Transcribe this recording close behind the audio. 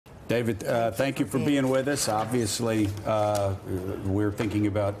David, thank you for being with us. Obviously, we're thinking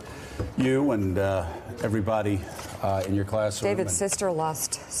about you and everybody in your classroom. David's sister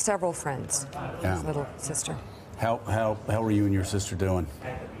lost several friends. Yeah. His little sister. How are you and your sister doing?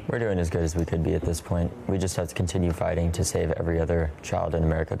 We're doing as good as we could be at this point. We just have to continue fighting to save every other child in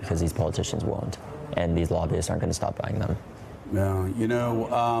America because these politicians won't, and these lobbyists aren't going to stop buying them. No, you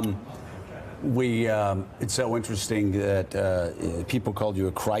know, it's so interesting that people called you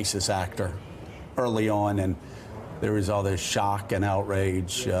a crisis actor early on, and there was all this shock and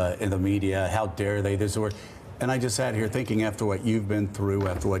outrage in the media. How dare they? This word. And I just sat here thinking, after what you've been through,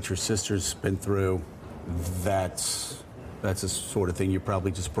 after what your sister's been through, that's the sort of thing you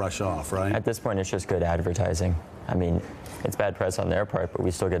probably just brush off, right? At this point, it's just good advertising. I mean, it's bad press on their part, but we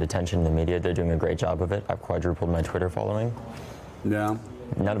still get attention in the media. They're doing a great job of it. I've quadrupled my Twitter following. Yeah.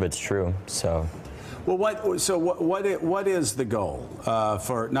 None of it's true, so. Well, what is the goal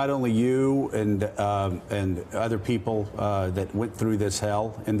for not only you and other people that went through this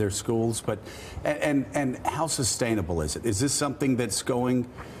hell in their schools, but and how sustainable is it? Is this something that's going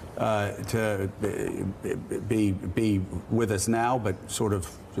to be with us now, but sort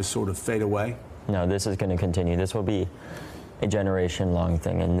of fade away? No, this is going to continue. This will be a generation-long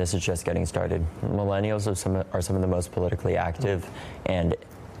thing, and this is just getting started. Millennials are some of the most politically active and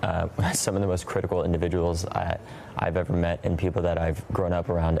some of the most critical individuals I've ever met, and people that I've grown up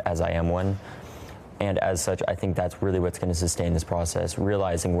around, as I am one. And as such, I think that's really what's going to sustain this process,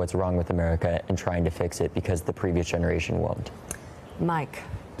 realizing what's wrong with America and trying to fix it because the previous generation won't. Mike.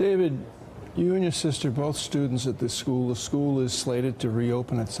 David, you and your sister, both students at this school. The school is slated to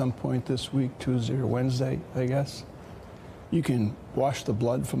reopen at some point this week, Tuesday or Wednesday, I guess. You can wash the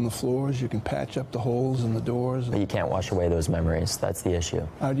blood from the floors, you can patch up the holes in the doors. But you can't wash away those memories. That's the issue.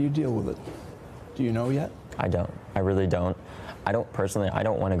 How do you deal with it? Do you know yet? I don't. I really don't. I don't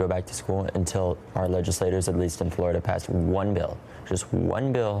want to go back to school until our legislators, at least in Florida, pass one bill, just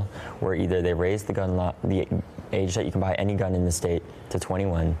one bill, where either they raise the gun law, the age that you can buy any gun in the state to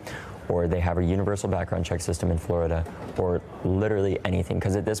 21, or they have a universal background check system in Florida, or literally anything.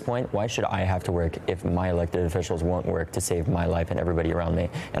 Because at this point, why should I have to work if my elected officials won't work to save my life and everybody around me?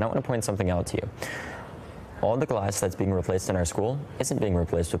 And I want to point something out to you. All the glass that's being replaced in our school isn't being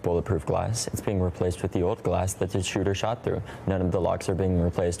replaced with bulletproof glass. It's being replaced with the old glass that the shooter shot through. None of the locks are being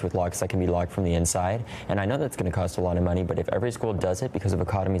replaced with locks that can be locked from the inside. And I know that's going to cost a lot of money, but if every school does it because of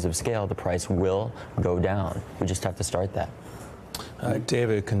economies of scale, the price will go down. We just have to start that.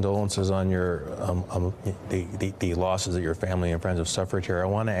 David, condolences on your the losses that your family and friends have suffered here. I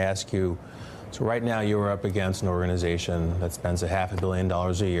want to ask you, so right now you are up against an organization that spends $500 million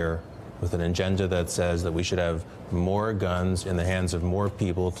a year with an agenda that says that we should have more guns in the hands of more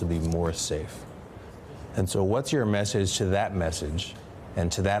people to be more safe. And so what's your message to that message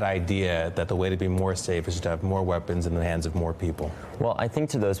and to that idea that the way to be more safe is to have more weapons in the hands of more people? Well, I think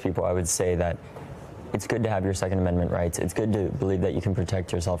to those people I would say that it's good to have your Second Amendment rights. It's good to believe that you can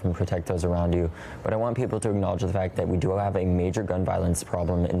protect yourself and protect those around you. But I want people to acknowledge the fact that we do have a major gun violence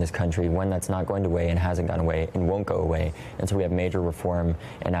problem in this country, one that's not going away and hasn't gone away and won't go away. And so we have major reform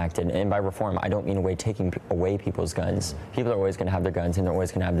enacted. And by reform, I don't mean taking away people's guns. People are always going to have their guns, and they're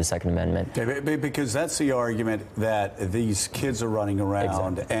always going to have the Second Amendment. Because that's the argument that these kids are running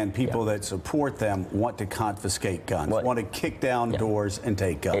around, exactly. And people that support them want to confiscate guns, want to kick down doors and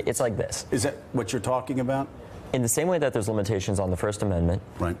take guns. It's like this. Is that what you're talking about? In the same way that there's limitations on the First Amendment,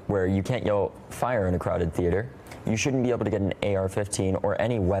 right, where you can't yell fire in a crowded theater, you shouldn't be able to get an AR-15 or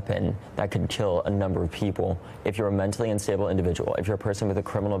any weapon that could kill a number of people if you're a mentally unstable individual, if you're a person with a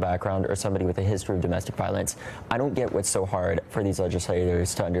criminal background or somebody with a history of domestic violence. I don't get what's so hard for these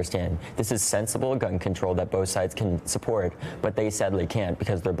legislators to understand. This is sensible gun control that both sides can support, but they sadly can't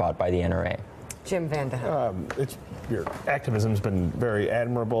because they're bought by the NRA. Jim Van de Hel. Your activism's been very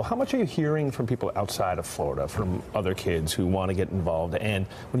admirable. How much are you hearing from people outside of Florida, from other kids who want to get involved? And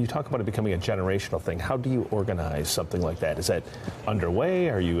when you talk about it becoming a generational thing, how do you organize something like that? Is that underway?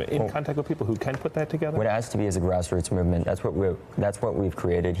 Are you in contact with people who can put that together? What it has to be is a grassroots movement. That's what we've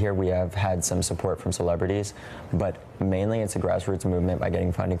created here. We have had some support from celebrities, but mainly it's a grassroots movement by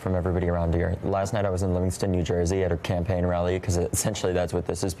getting funding from everybody around here. Last night I was in Livingston, New Jersey at a campaign rally, because essentially that's what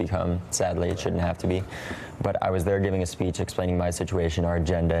this has become. Sadly, it shouldn't have to be. But I was there giving a speech explaining my situation, our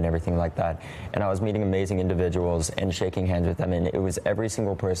agenda, and everything like that. And I was meeting amazing individuals and shaking hands with them. And it was every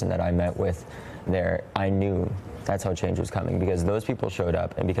single person that I met with there, I knew that's how change was coming, because those people showed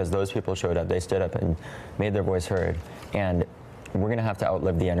up. And because those people showed up, they stood up and made their voice heard. And we're going to have to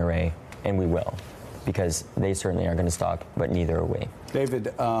outlive the NRA, and we will, because they certainly aren't going to stop, but neither are we.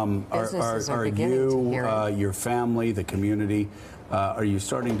 David, are you, your family, the community, Are you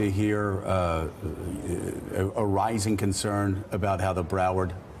starting to hear a rising concern about how the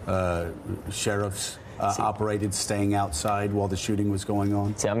Broward sheriffs operated, staying outside while the shooting was going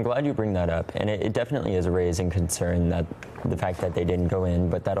on? See, I'm glad you bring that up, and it definitely is a raising concern, that the fact that they didn't go in,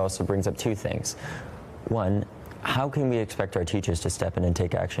 but that also brings up two things. One, how can we expect our teachers to step in and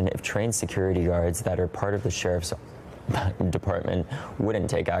take action if trained security guards that are part of the sheriff's department wouldn't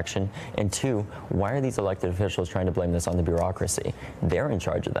take action? And two, why are these elected officials trying to blame this on the bureaucracy? They're in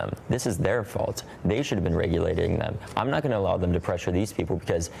charge of them. This is their fault. They should have been regulating them. I'm not going to allow them to pressure these people,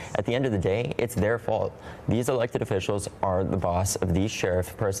 because at the end of the day, it's their fault. These elected officials are the boss of these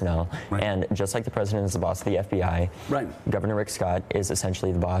sheriff personnel, right. And just like the president is the boss of the FBI, right. Governor Rick Scott is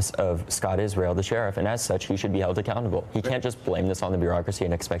essentially the boss of Scott Israel, the sheriff, and as such, he should be held accountable. He can't just blame this on the bureaucracy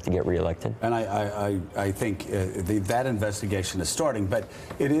and expect to get reelected. And I think that investigation is starting, but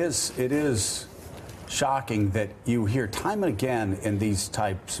it is shocking that you hear time and again in these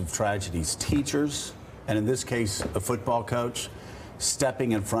types of tragedies, teachers, and in this case, a football coach,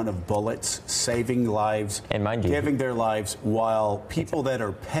 stepping in front of bullets, saving lives, and mind you, giving their lives, while people that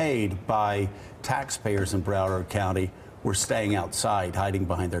are paid by taxpayers in Broward County were staying outside, hiding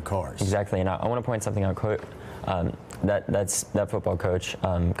behind their cars. Exactly, and I want to point something out. That football coach,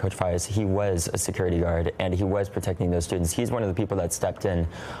 Coach Fias, he was a security guard, and he was protecting those students. He's one of the people that stepped in,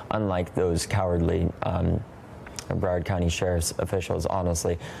 unlike those cowardly Broward County Sheriff's officials,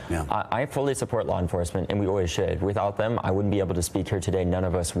 honestly. Yeah. I fully support law enforcement, and we always should. Without them, I wouldn't be able to speak here today. None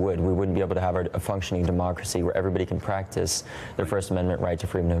of us would. We wouldn't be able to have a functioning democracy where everybody can practice their First Amendment right to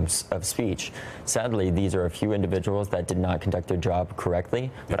freedom of speech. Sadly, these are a few individuals that did not conduct their job correctly,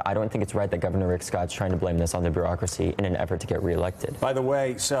 but I don't think it's right that Governor Rick Scott's trying to blame this on the bureaucracy in an effort to get reelected. By the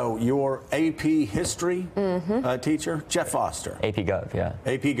way, so your AP history teacher, Jeff Foster. AP Gov, yeah.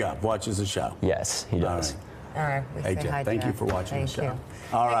 AP Gov watches the show. Yes, he does. All right. Hey, Jeff, thank you for watching the show. Thank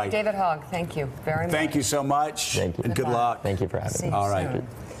you. All right. David Hogg, thank you very much. Thank you so much. Thank you. And good luck. Thank you for having me. All right.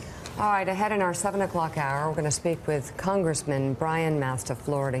 All right, ahead in our 7 o'clock hour, we're going to speak with Congressman Brian Mast of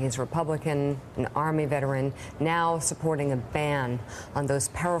Florida. He's a Republican, an Army veteran, now supporting a ban on those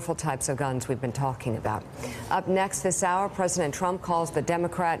powerful types of guns we've been talking about. Up next this hour, President Trump calls the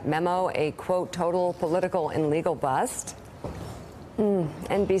Democrat memo a, quote, total political and legal bust.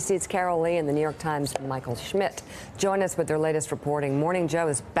 NBC's Carol Lee and the New York Times' Michael Schmidt join us with their latest reporting. Morning Joe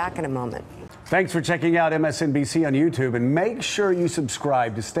is back in a moment. Thanks for checking out MSNBC on YouTube, and make sure you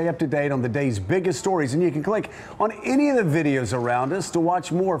subscribe to stay up to date on the day's biggest stories. And you can click on any of the videos around us to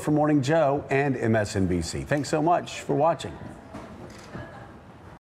watch more from Morning Joe and MSNBC. Thanks so much for watching.